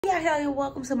Hey,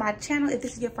 welcome to my channel. If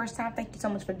this is your first time, thank you so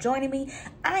much for joining me.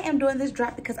 I am doing this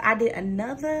drop because I did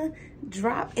another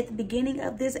drop at the beginning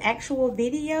of this actual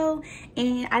video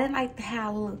and I didn't like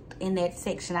how I looked in that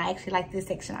section. I actually like this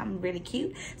section. I'm really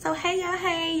cute. So hey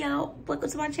y'all, welcome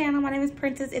to my channel. My name is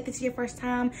Princess. If this is your first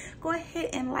time, go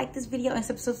ahead and like this video and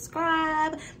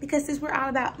subscribe because this we're all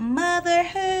about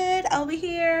motherhood over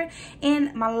here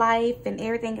and my life and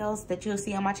everything else that you'll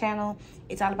see on my channel.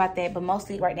 It's all about that, but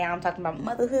mostly right now I'm talking about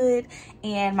motherhood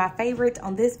and my favorites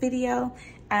on this video.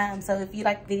 So if you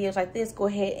like videos like this, go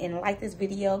ahead and like this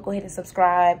video. Go ahead and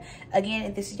subscribe. Again,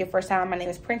 if this is your first time, my name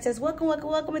is Princess. Welcome,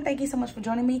 and thank you so much for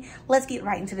joining me. Let's get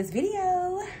right into this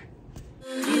video.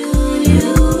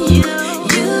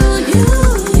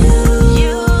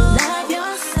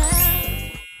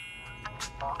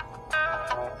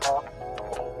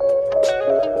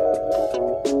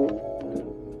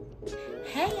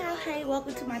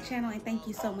 Welcome to my channel and thank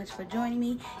you so much for joining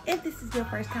me. If this is your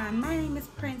first time, my name is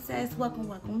Princess. Welcome.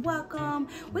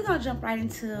 We're gonna jump right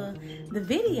into the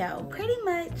video. Pretty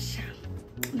much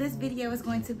this video is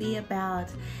going to be about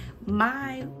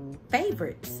my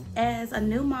favorites as a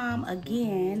new mom.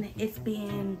 Again, it's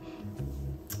been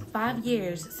 5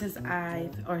 years since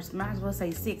or might as well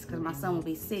say 6 because my son will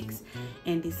be 6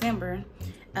 in December.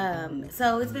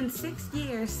 So it's been 6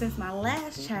 years since my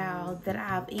last child that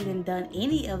I've even done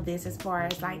any of this as far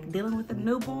as like dealing with a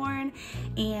newborn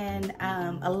and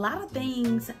a lot of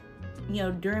things, you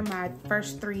know, during my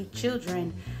first 3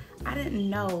 children, I didn't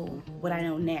know what I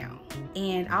know now.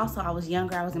 And also I was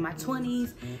younger, I was in my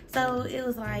 20s. So it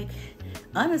was like,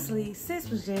 honestly, sis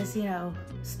was just, you know,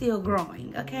 still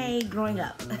growing, okay? Growing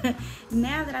up.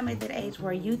 Now that I'm at that age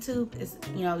where YouTube is,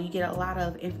 you know, you get a lot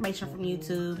of information from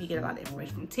YouTube, you get a lot of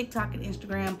information from TikTok and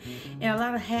Instagram, and a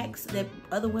lot of hacks that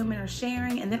other women are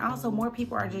sharing. And then also more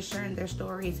people are just sharing their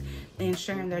stories and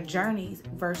sharing their journeys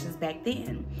versus back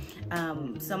then.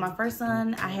 So my first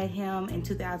son, I had him in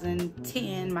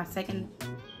 2010.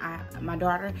 My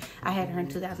daughter, I had her in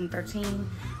 2013.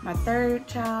 My third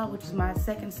child, which is my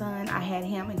second son, I had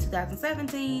him in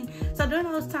 2017. So during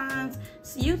those times,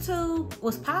 YouTube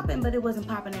was popping, but it wasn't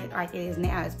popping like it is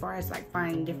now as far as like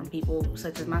finding different people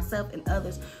such as myself and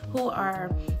others who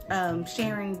are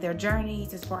sharing their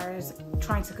journeys as far as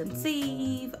trying to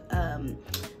conceive,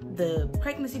 the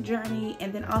pregnancy journey,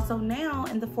 and then also now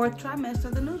in the 4th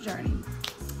trimester, the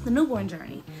newborn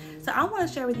journey. So I want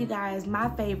to share with you guys my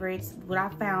favorites, what I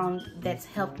found that's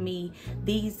helped me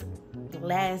these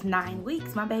last 9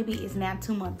 weeks. My baby is now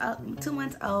 2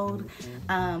 months old.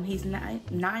 He's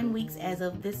 9 weeks as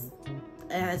of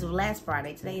last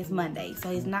Friday. Today is Monday, so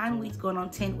he's 9 weeks going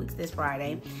on 10 weeks this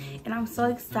Friday, and I'm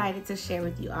so excited to share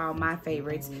with you all my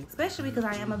favorites, especially because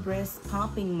I am a breast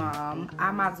pumping mom. I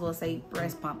might as well say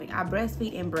breast pumping. I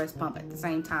breastfeed and breast pump at the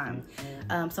same time.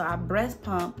 So I breast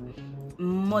pump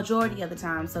majority of the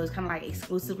time, so it's kind of like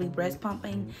exclusively breast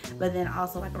pumping, but then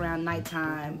also like around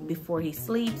nighttime before he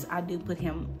sleeps, I do put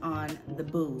him on the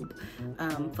boob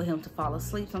for him to fall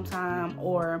asleep sometime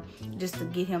or just to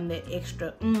get him that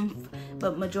extra oomph.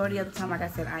 But majority of the time, like I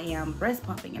said, I am breast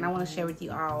pumping, and I want to share with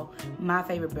you all my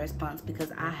favorite breast pumps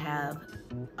because I have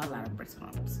a lot of breast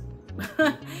pumps.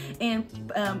 And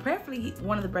preferably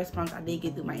one of the breast pumps I did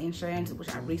get through my insurance,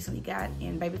 which I recently got,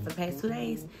 and baby, for the past 2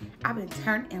 days I've been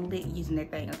turned and lit using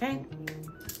that thing. Okay,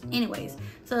 anyways,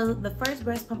 so the first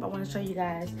breast pump I want to show you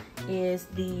guys is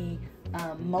the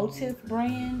Motive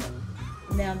brand.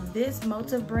 Now this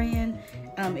Motive brand,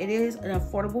 it is an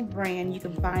affordable brand. You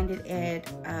can find it at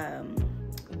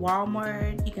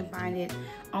Walmart. You can find it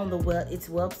on its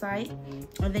website,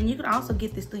 and then you can also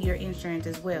get this through your insurance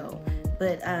as well.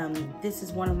 But this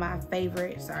is one of my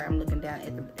favorites. Sorry, I'm looking down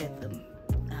at the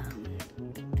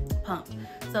pump.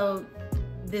 So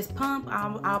this pump,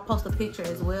 I'll post a picture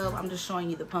as well. I'm just showing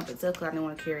you the pump itself because I didn't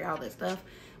want to carry all that stuff.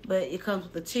 But it comes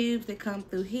with the tubes that come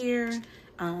through here.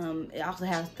 It also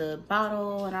has the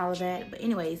bottle and all of that. But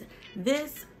anyways,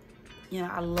 this, you know,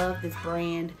 I love this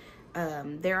brand.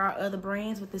 There are other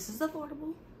brands, but this is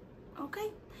affordable.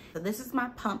 Okay, so this is my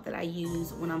pump that I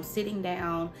use when I'm sitting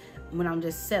down, when I'm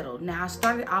just settled. Now I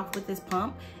started off with this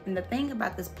pump, and the thing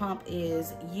about this pump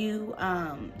is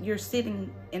you're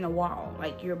sitting in a wall,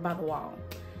 like you're by the wall.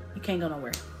 You can't go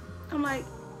nowhere. I'm like,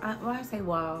 when I say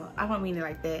wall, I don't mean it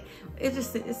like that.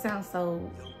 It sounds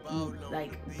so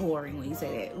like boring when you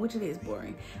say that, which it is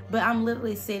boring, but I'm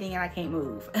literally sitting and I can't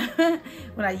move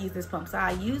when I use this pump. So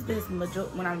I use this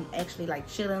when I'm actually like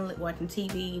chilling, watching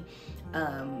TV.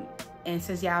 And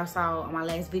since y'all saw on my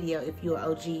last video, if you're an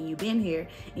OG, you've been here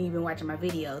and you've been watching my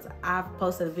videos, I've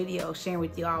posted a video sharing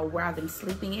with y'all where I've been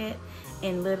sleeping at,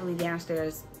 and literally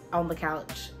downstairs on the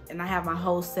couch, and I have my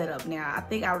whole setup now. I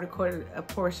think I recorded a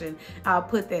portion. I'll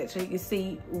put that so you can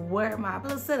see where my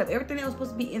little setup, everything that was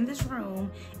supposed to be in this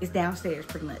room is downstairs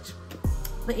pretty much.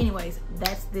 But anyways,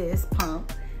 that's this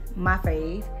pump, my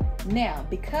fave. Now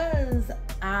because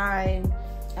I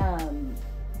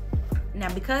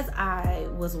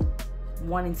was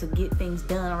wanting to get things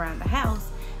done around the house,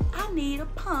 I need a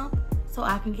pump so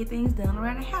I can get things done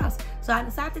around the house. So I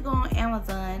decided to go on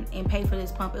Amazon and pay for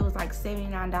this pump. It was like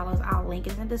 $79. I'll link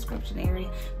it in the description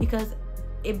area, because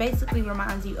it basically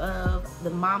reminds you of the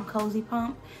Mom Cozy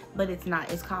pump, but it's not.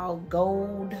 It's called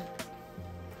Gold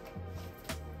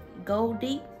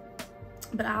Deep.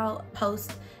 But I'll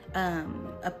post a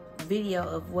video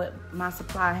of what my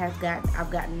supply I've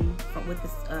gotten with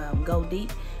this Gold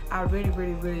Deep. I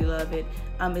really love it.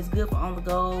 It's good for on the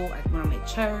go, like when I'm at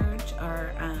church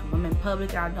or I'm in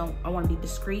public. I want to be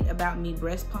discreet about me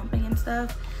breast pumping and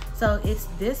stuff. So it's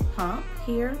this pump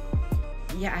here.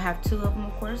 Yeah, I have 2 of them,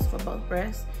 of course, for both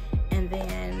breasts. And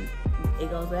then it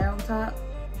goes right on top.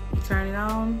 You turn it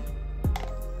on,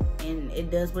 and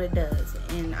it does what it does.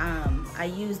 And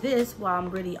I use this while I'm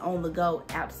really on the go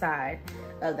outside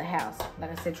of the house.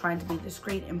 Like I said, trying to be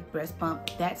discreet and breast pump.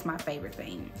 That's my favorite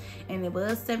thing. And it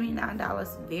was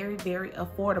 $79. Very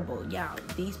affordable, y'all.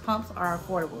 These pumps are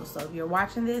affordable. So if you're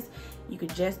watching this, you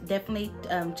could just definitely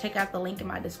check out the link in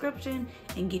my description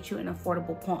and get you an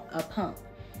affordable pump.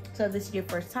 So if this is your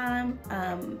first time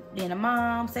being a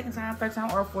mom, second time, third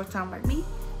time, or fourth time like me,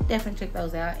 definitely check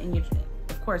those out. And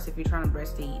of course, if you're trying to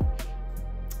breastfeed.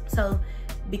 So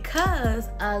because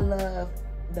I love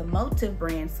the Motive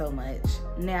brand so much,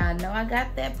 now I know I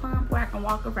got that pump where I can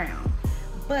walk around,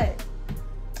 but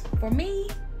for me,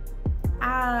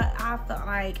 I felt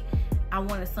like I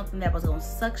wanted something that was gonna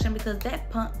suction, because that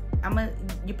pump,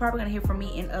 you're probably gonna hear from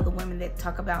me and other women that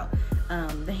talk about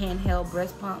the handheld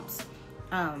breast pumps,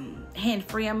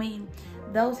 hand-free. I mean,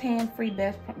 those hand-free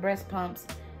breast pumps,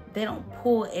 they don't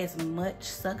pull as much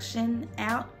suction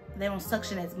out. They don't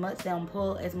suction as much. They don't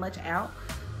pull as much out,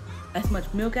 as much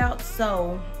milk out.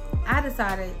 So I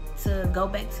decided to go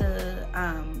back to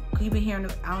you've been hearing,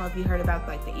 I don't know if you heard about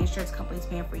like the insurance companies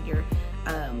paying for your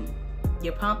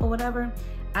pump or whatever.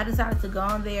 I decided to go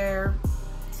on there,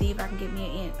 see if I can get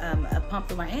me a pump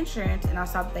through my insurance, and I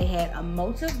saw that they had a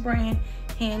Motive brand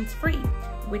hands-free,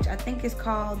 which I think is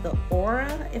called the Aura,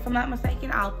 if I'm not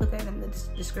mistaken. I'll put that in the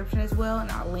description as well,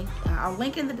 and I'll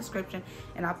link in the description,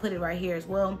 and I'll put it right here as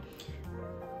well.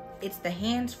 It's the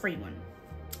hands-free one.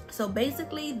 So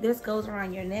basically, this goes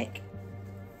around your neck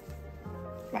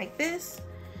like this,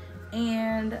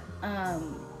 and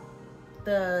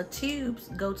the tubes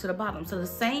go to the bottom. So the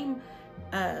same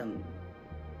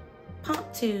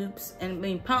pump tubes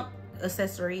and pump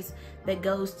accessories that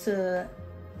goes to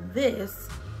this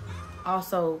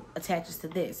also attaches to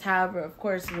this. However, of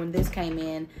course, when this came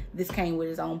in, this came with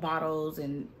its own bottles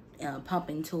and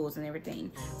pumping tools and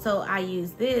everything. So I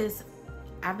use this.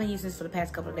 I've been using this for the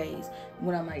past couple of days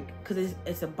when I'm like, because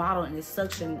it's a bottle and it's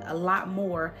suctioned a lot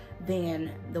more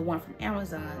than the one from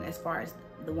Amazon, as far as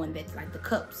the one that's like the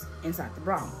cups inside the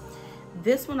bra.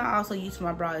 This one I also use for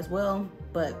my bra as well,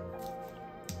 but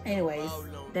anyways,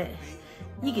 that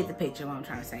you get the picture of what I'm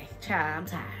trying to say. Child, I'm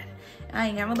tired. I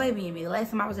ain't got my baby in me. The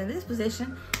last time I was in this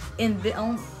position, in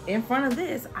front of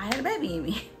this, I had a baby in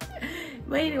me.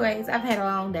 But anyways, I've had a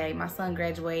long day. My son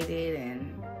graduated,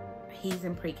 and he's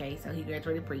in pre-K, so he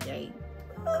graduated pre-K.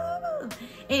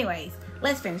 Anyways,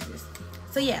 let's finish this.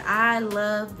 So yeah, I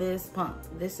love this pump.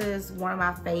 This is one of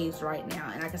my faves right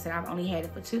now. And like I said, I've only had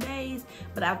it for 2 days,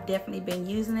 but I've definitely been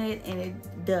using it, and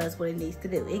it does what it needs to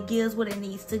do. It gives what it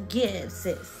needs to give,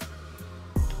 sis.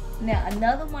 Now,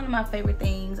 another one of my favorite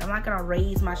things, I'm not gonna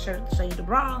raise my shirt to show you the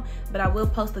bra, but I will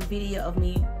post a video of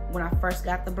me when I first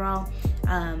got the bra.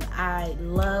 I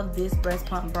love this breast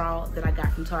pump bra that I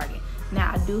got from Target.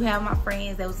 Now, I do have my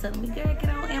friends that was telling me, girl, get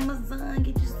on Amazon,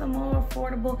 get you some more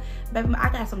affordable. Baby, I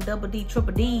got some double D,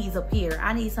 triple Ds up here.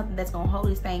 I need something that's gonna hold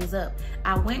these things up.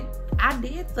 I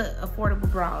did the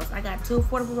affordable bras. I got 2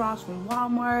 affordable bras from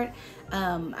Walmart.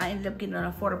 I ended up getting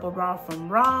an affordable bra from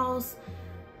Ross.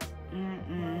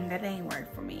 That ain't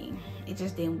work for me. It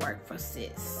just didn't work for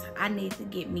sis. I need to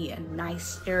get me a nice,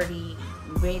 sturdy,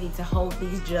 ready to hold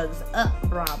these jugs up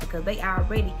bra, because they are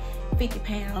already 50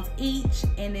 pounds each,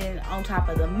 and then on top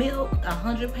of the milk,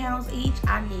 100 pounds each.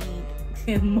 I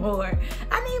need more.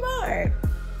 I need more.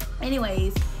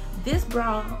 Anyways, this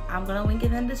bra, I'm gonna link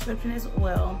it in the description as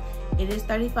well. It is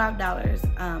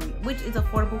 $35, which is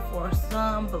affordable for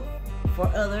some, but for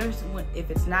others, if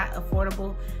it's not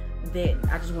affordable, that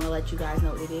I just want to let you guys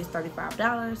know it is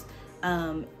 $35.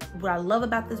 What I love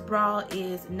about this bra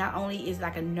is not only is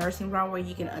like a nursing bra where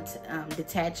you can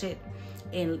detach it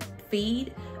and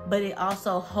feed, but it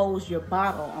also holds your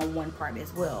bottle on one part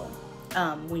as well.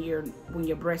 When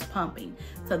you're breast pumping.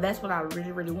 So that's what I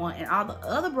really want. And all the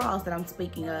other bras that I'm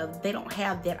speaking of, they don't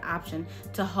have that option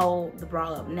to hold the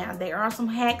bra up. Now there are some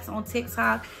hacks on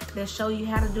TikTok that show you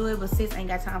how to do it, but sis ain't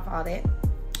got time for all that.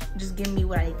 Just give me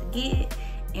what I need to get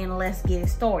and let's get it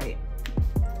started.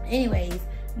 Anyways,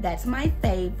 that's my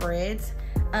favorite.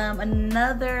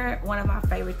 Another one of my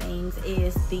favorite things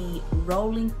is the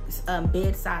rolling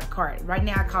bedside cart. Right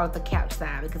now I call it the couch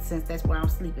side because since that's where I'm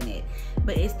sleeping at.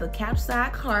 But it's the couch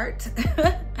side cart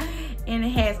and it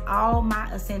has all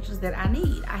my essentials that I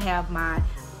need. I have my,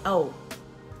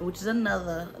 which is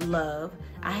another love.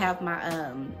 I have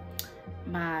my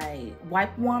my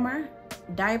wipe warmer,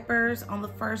 diapers on the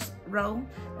first row.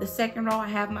 The second row I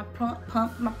have my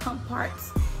pump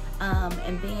parts.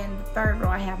 And then the third row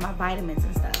I have my vitamins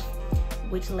and stuff,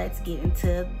 which let's get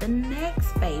into the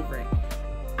next favorite.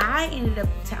 I ended up,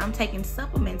 I'm taking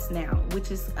supplements now,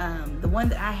 which is the one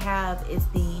that I have is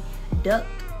the duct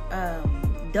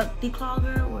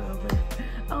declogger, whatever.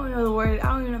 I don't know the word, I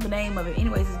don't even know the name of it.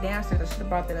 Anyways, it's downstairs. I should have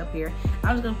brought that up here.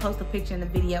 I'm just gonna post a picture and a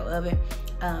video of it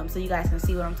so you guys can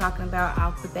see what I'm talking about.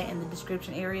 I'll put that in the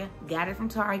description area. Got it from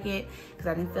Target because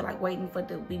I didn't feel like waiting for it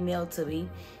to be mailed to me.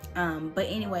 But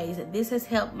anyways, this has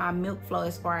helped my milk flow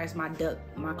as far as my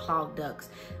clogged ducts.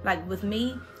 Like with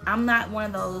me, I'm not one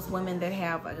of those women that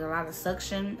have like a lot of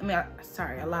suction.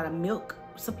 A lot of milk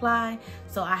supply,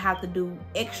 so I have to do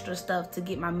extra stuff to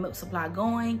get my milk supply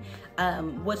going.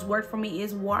 What's worked for me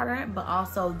is water, but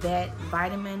also that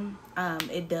vitamin,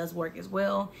 it does work as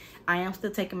well. I am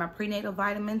still taking my prenatal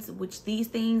vitamins, which these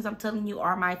things I'm telling you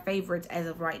are my favorites as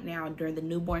of right now during the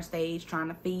newborn stage, trying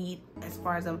to feed as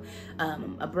far as a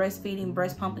breastfeeding,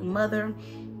 breast pumping mother.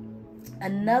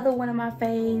 Another one of my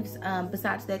faves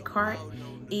besides that cart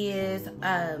is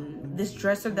this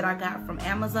dresser that I got from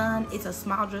Amazon. It's a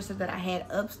small dresser that I had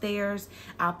upstairs.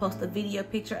 I'll post a video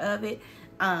picture of it.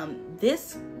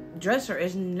 This dresser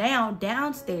is now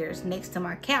downstairs next to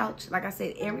my couch. Like I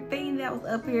said, everything that was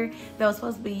up here that was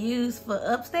supposed to be used for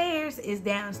upstairs is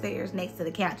downstairs next to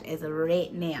the couch as of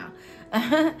right now.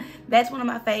 That's one of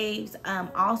my faves.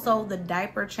 Also the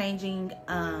diaper changing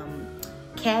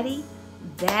caddy.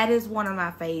 That is one of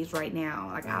my faves right now.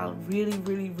 Like I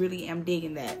really am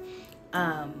digging that.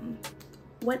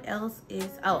 What else is,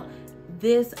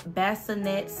 this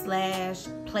bassinet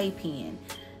 / playpen.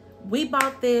 We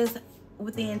bought this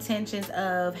with the intentions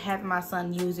of having my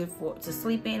son use it to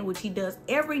sleep in, which he does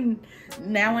every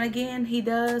now and again. He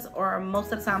does, or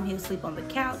most of the time he'll sleep on the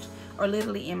couch or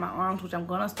literally in my arms, which I'm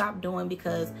gonna stop doing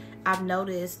because I've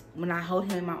noticed when I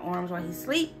hold him in my arms while he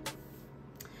sleeps,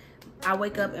 I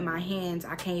wake up in my hands,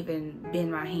 I can't even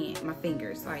bend my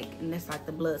fingers, like, and that's like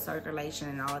the blood circulation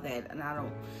and all of that, and I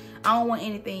don't want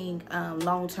anything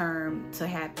long term to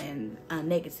happen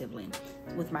negatively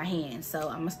with my hands, so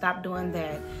I'm gonna stop doing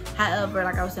that. However,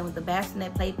 like I was saying with the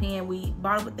bassinet playpen, we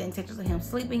bought it with the intentions of him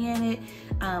sleeping in it.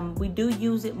 We do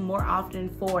use it more often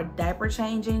for diaper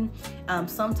changing.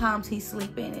 Sometimes he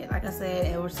sleep in it, like I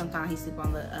said, or sometimes he sleep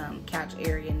on the couch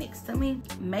area next to me.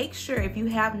 Make sure, if you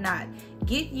have not,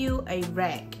 get you a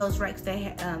rack. Those racks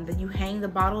that you hang the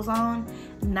bottles on,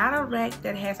 not a rack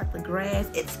that has like the grass.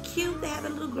 It's cute to have a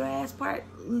little grass part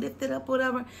lifted up,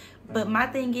 whatever, but my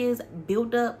thing is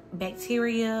build up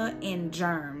bacteria and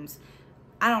germs.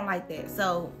 I don't like that.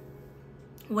 So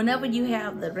whenever you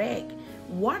have the rack,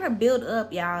 water build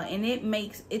up, y'all, and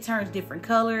it turns different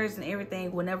colors and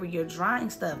everything whenever you're drying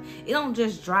stuff. It don't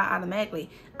just dry automatically.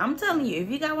 I'm telling you, if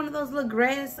you got one of those little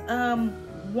grass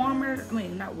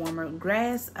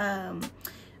grass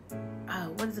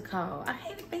what is it called? I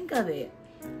can't think of it.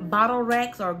 Bottle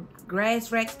racks or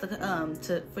grass racks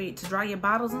for you to dry your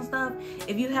bottles and stuff.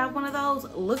 If you have one of those,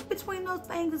 look between those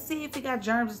things and see if it got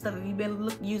germs and stuff. If you've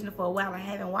been using it for a while and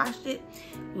haven't washed it,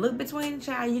 look between the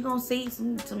child. You're gonna see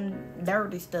some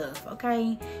dirty stuff,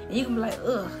 okay? And you can be like,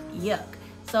 ugh, yuck.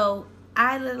 So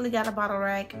I literally got a bottle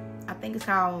rack. I think it's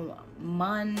called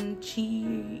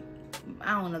Munchie.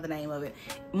 I don't know the name of it.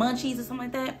 Munchies or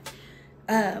something like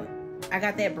that. I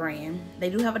got that brand.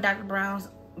 They do have a Dr. Brown's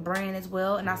brand as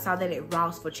well, and I saw that at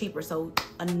Ross for cheaper. So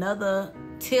another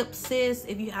tip, sis,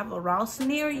 if you have a Ross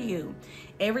near you,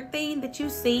 everything that you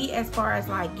see as far as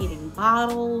like getting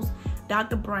bottles,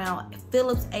 Dr. Brown,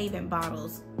 Phillips Avon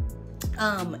bottles,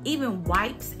 even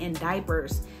wipes and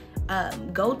diapers,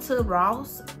 go to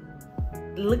Ross,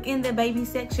 look in the baby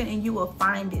section, and you will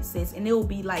find it, sis, and it will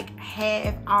be like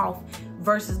half off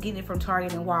versus getting it from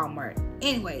Target and Walmart.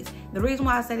 Anyways, the reason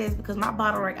why I say this is because my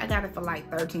bottle rack, I got it for like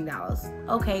 $13.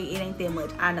 Okay, it ain't that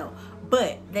much, I know.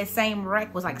 But that same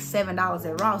rack was like $7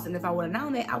 at Ross. And if I would have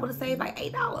known that, I would have saved like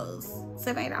 $8. $7,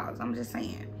 $8. I'm just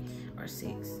saying. Or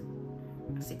 $6,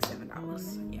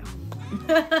 $7.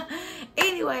 Yeah.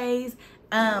 Anyways,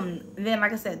 then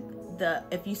like I said,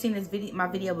 if you've seen my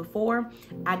video before,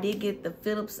 I did get the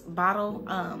Phillips bottle,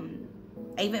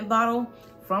 Avent bottle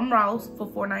from Ross for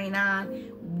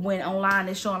 $4.99. When online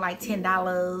it's showing like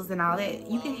 $10 and all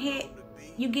that,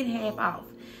 you get half off.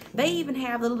 They even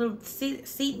have the little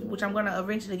seat, which I'm gonna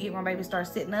eventually get my baby start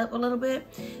sitting up a little bit.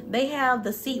 They have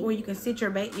the seat where you can sit your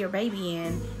baby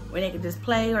in, where they can just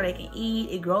play or they can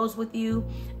eat. It grows with you.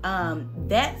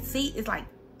 That seat is like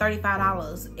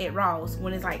 $35 at Ross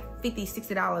when it's like $50,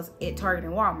 $60 at Target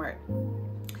and Walmart.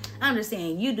 I'm just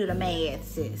saying, you do the math,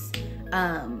 sis.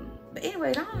 But anyway,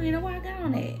 I don't even know why I got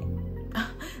on that.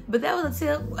 But that was a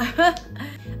tip.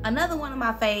 Another one of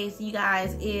my faves, you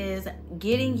guys, is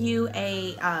getting you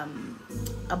a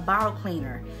bottle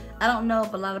cleaner. I don't know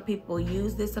if a lot of people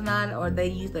use this or not, or they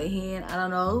use their hand. I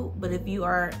don't know. But if you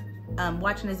are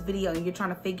watching this video and you're trying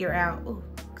to figure out, ooh,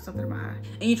 something in my eye,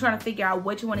 and you're trying to figure out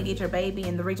what you want to get your baby,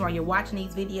 and the reason why you're watching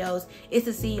these videos is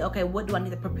to see, okay, what do I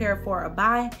need to prepare for or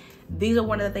buy? These are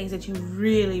one of the things that you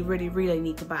really, really, really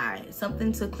need to buy.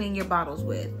 Something to clean your bottles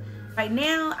with. Right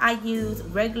now, I use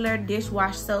regular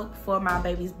dishwash soap for my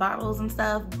baby's bottles and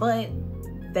stuff, but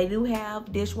they do have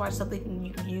dishwash soap that you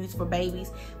can use for babies,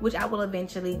 which I will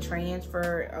eventually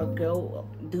transfer or go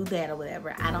do that or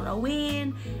whatever. I don't know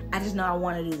when. I just know I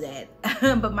want to do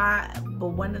that. but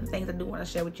one of the things I do want to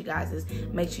share with you guys is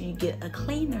make sure you get a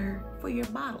cleaner for your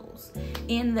bottles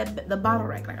in the bottle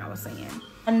rack, like I was saying.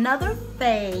 Another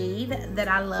fave that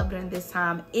I love during this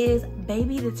time is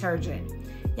baby detergent.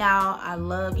 Y'all, I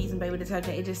love using baby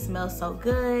detergent. It just smells so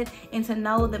good. And to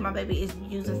know that my baby is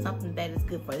using something that is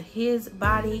good for his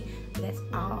body, that's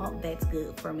all that's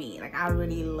good for me. Like, I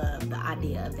really love the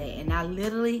idea of that. And I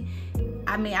literally,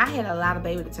 I mean, I had a lot of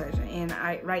baby detergent. And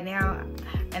right now,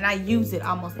 I use it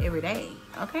almost every day.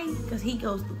 Okay? Because he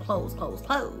goes through clothes.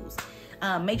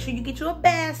 Make sure you get you a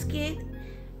basket.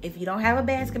 If you don't have a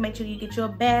basket, make sure you get you a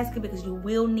basket, because you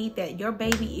will need that. Your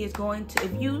baby is going to,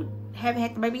 if you haven't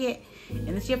had the baby yet, and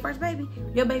it's your first baby,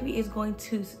 your baby is going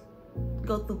to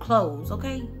go through clothes,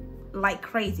 okay? Like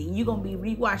crazy. You're going to be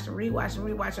rewashing,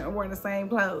 and wearing the same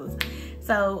clothes.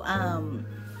 So,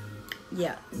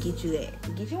 yeah, get you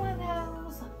that. Get you one of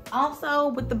those. Also,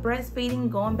 with the breastfeeding,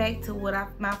 going back to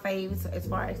my faves as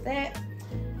far as that,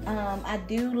 I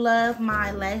do love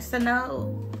my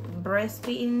Lacino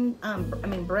breastfeeding,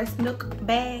 breast milk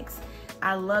bags.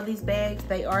 I love these bags.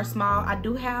 They are small. I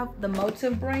do have the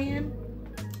Motive brand.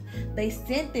 They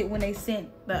sent it when they sent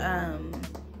the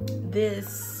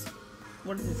this,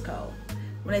 what is this called?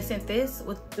 When they sent this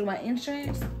through my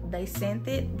insurance, they sent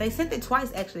it. They sent it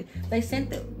twice actually. They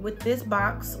sent it with this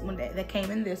box when that came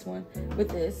in this one with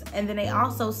this, and then they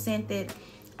also sent it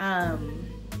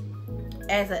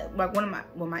as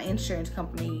when my insurance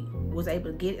company was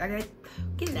able to get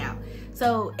it out.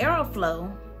 So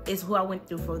Aeroflow is who I went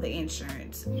through for the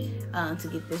insurance to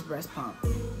get this breast pump,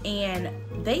 and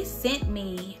they sent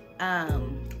me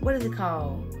what is it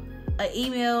called, an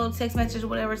email, text message, or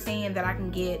whatever, saying that I can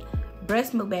get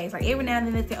breast milk bags. Like every now and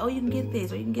then they say, oh, you can get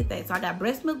this or you can get that. So I got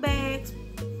breast milk bags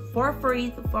for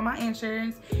free for my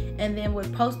insurance. And then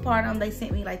with Postpartum, they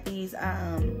sent me like these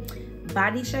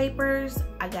body shapers.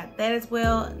 I got that as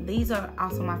well. These are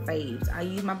also my faves. I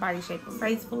use my body shaper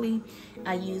faithfully.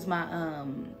 I use my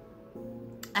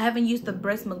I haven't used the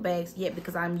breast milk bags yet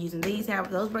because I'm using these. However,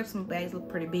 those breast milk bags look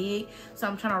pretty big, so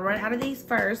I'm trying to run out of these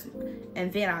first,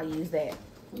 and then I'll use that.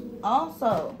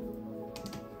 Also,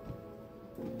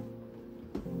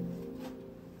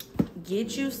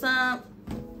 get you some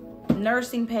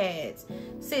nursing pads.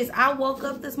 Sis, I woke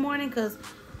up this morning because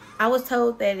I was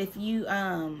told that if you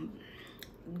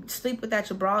sleep without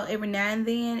your bra every now and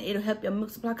then, it'll help your milk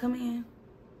supply come in.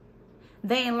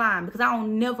 They ain't lying, because I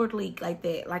don't never leak like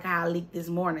that, like how I leaked this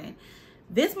morning.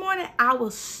 This morning, I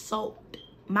was soaked.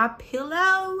 My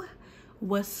pillow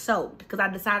was soaked because I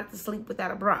decided to sleep without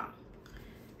a bra.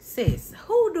 Sis,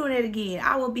 who doing it again?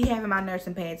 I will be having my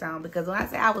nursing pads on, because when I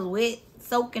say I was wet,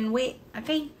 soaking wet,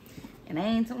 okay? And I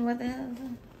ain't talking about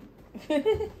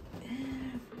that.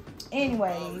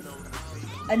 Anyways,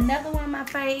 another one of my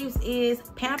faves is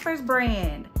Pampers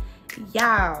brand.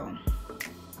 Y'all.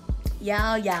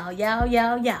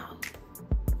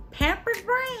 Pampers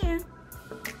brand.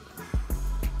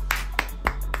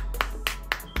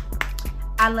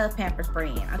 I love Pampers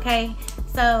brand, okay?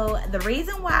 So the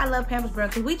reason why I love Pampers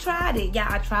brand, because we tried it. Yeah,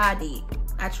 I tried it.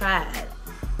 I tried.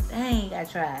 Dang,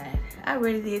 I I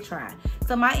really did try.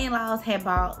 So my in-laws had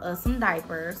bought some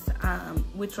diapers,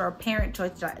 which are parent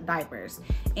choice diapers.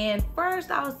 And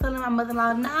first I was telling my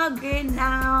mother-in-law, no girl, no,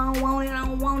 I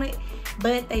don't want it.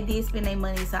 But they did spend their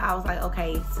money, so I was like,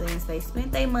 okay, since they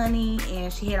spent their money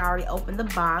and she had already opened the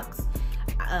box,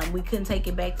 we couldn't take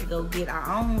it back to go get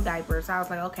our own diapers. So I was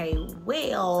like, okay,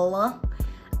 well,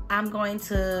 I'm going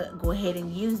to go ahead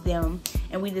and use them.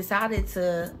 And we decided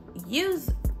to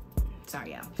use,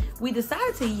 sorry y'all, we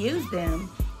decided to use them.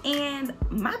 And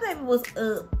my baby was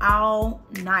up all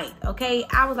night, okay?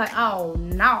 I was like, oh,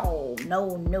 no,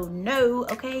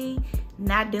 okay?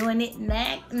 Not doing it,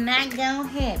 not gonna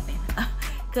happen.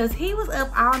 Because he was up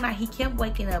all night. He kept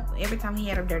waking up every time he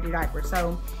had a dirty diaper.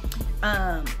 So,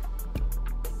 I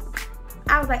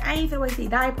was like, I ain't finna waste these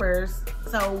diapers.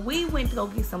 So we went to go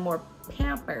get some more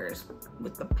Pampers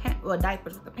with the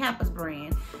diapers with the Pampers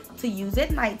brand to use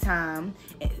at nighttime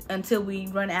until we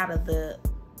run out of the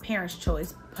Parents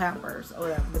Choice Pampers, or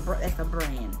that's a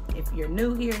brand. If you're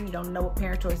new here and you don't know what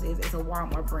Parent Choice is, it's a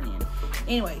Walmart brand.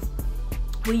 Anyways,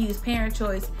 we use Parent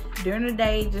Choice during the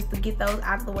day just to get those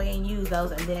out of the way and use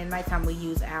those, and then at nighttime we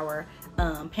use our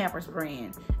Pampers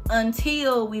brand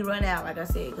until we run out, like I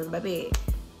said, because baby,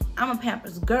 I'm a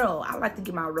Pampers girl. I like to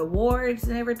get my rewards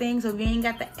and everything. So if you ain't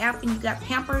got the app and you got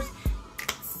Pampers,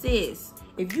 sis,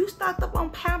 if you stocked up on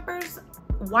Pampers,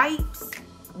 wipes,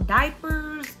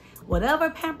 diapers, whatever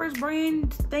Pampers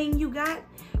brand thing you got,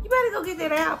 you better go get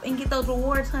that app and get those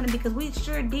rewards, honey, because we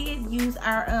sure did use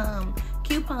our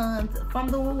coupons from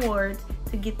the rewards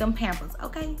to get them Pampers,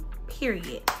 okay?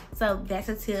 Period. So that's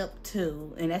a tip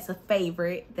too, and that's a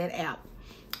favorite, that app.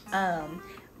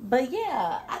 But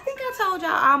yeah, I think I told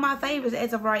y'all all my favorites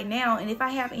as of right now, and if I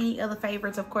have any other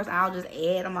favorites, of course I'll just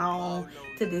add them on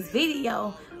to this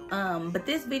video. But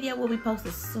this video will be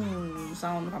posted soon, so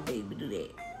I don't know if I'll be able to do that.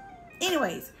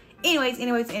 Anyways,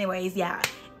 yeah,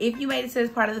 if you made it to this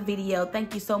part of the video,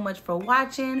 thank you so much for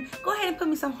watching. Go ahead and put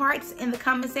me some hearts in the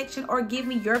comment section, or give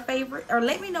me your favorite, or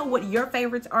let me know what your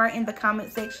favorites are in the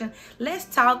comment section. Let's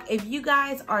talk. If you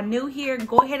guys are new here,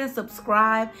 go ahead and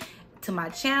subscribe to my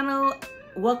channel.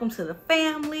 Welcome to the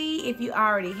family if you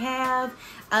already have.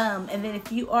 And then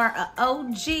if you are an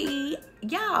OG,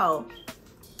 y'all,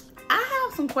 I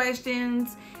have some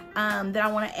questions that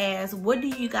I want to ask. What do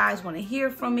you guys want to hear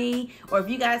from me? Or if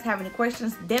you guys have any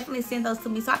questions, definitely send those to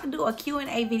me so I can do a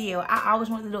Q&A video. I always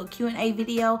wanted to do a Q&A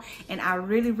video, and I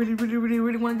really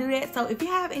want to do that. So if you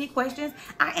have any questions,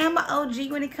 I am an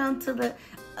OG when it comes to the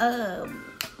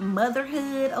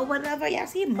motherhood or whatever. Y'all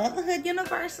see Motherhood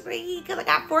University, because I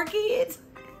got 4 kids.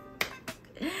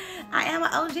 I am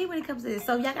an OG when it comes to this.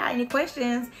 So if y'all got any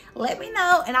questions, let me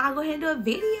know and I'll go ahead and do a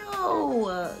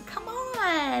video. Come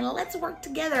on, let's work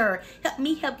together. Help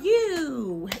me help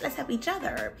you. Let's help each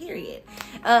other, period.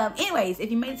 Anyways, if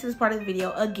you made it to this part of the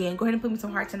video, again, go ahead and put me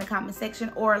some hearts in the comment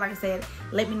section, or like I said,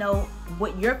 let me know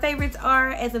what your favorites are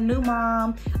as a new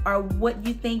mom, or what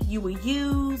you think you will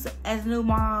use as a new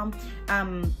mom,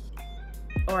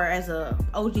 or as a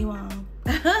OG mom.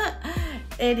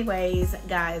 Anyways,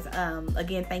 guys,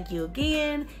 again, thank you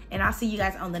again, and I'll see you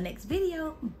guys on the next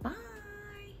video. Bye.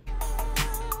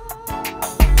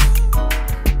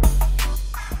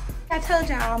 I told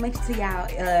y'all, I'll mention to y'all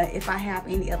if I have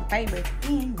any other favorites,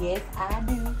 and yes, I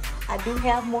do. I do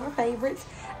have more favorites.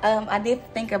 I did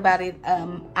think about it. I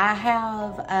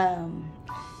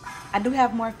do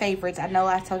have more favorites. I know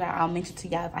I told y'all I'll mention to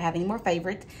y'all if I have any more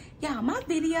favorites. Y'all, my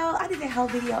video, I did that whole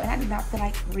video and I did not feel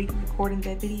like re-recording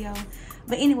that video.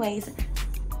 But anyways,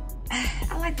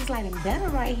 I like this lighting better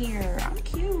right here. I'm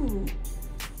cute.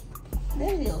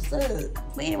 That video sucks.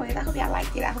 But anyways, I hope y'all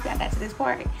liked it. I hope y'all got to this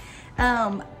part.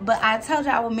 But I told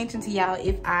y'all I would mention to y'all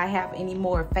if I have any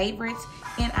more favorites,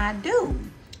 and I do.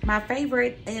 My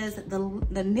favorite is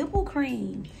the nipple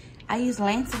cream. I use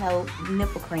Lancino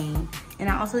nipple cream, and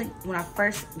I also, when I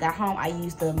first got home, I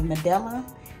used the Medela.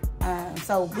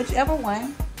 So whichever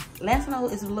one.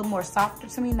 Lancino is a little more softer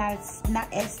to me, not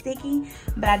as sticky,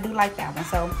 but I do like that one.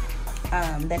 So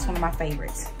that's one of my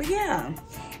favorites. But yeah,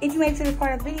 if you made it to this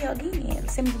part of the video, again,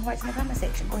 send me some hearts in the comment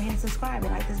section. Go ahead and subscribe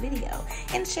and like this video,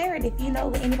 and share it if you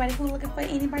know anybody who's looking for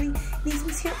anybody needs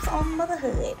some tips on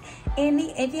motherhood. And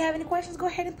if you have any questions, go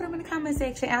ahead and put them in the comment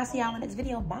section. I'll see y'all in the next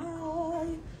video. Bye.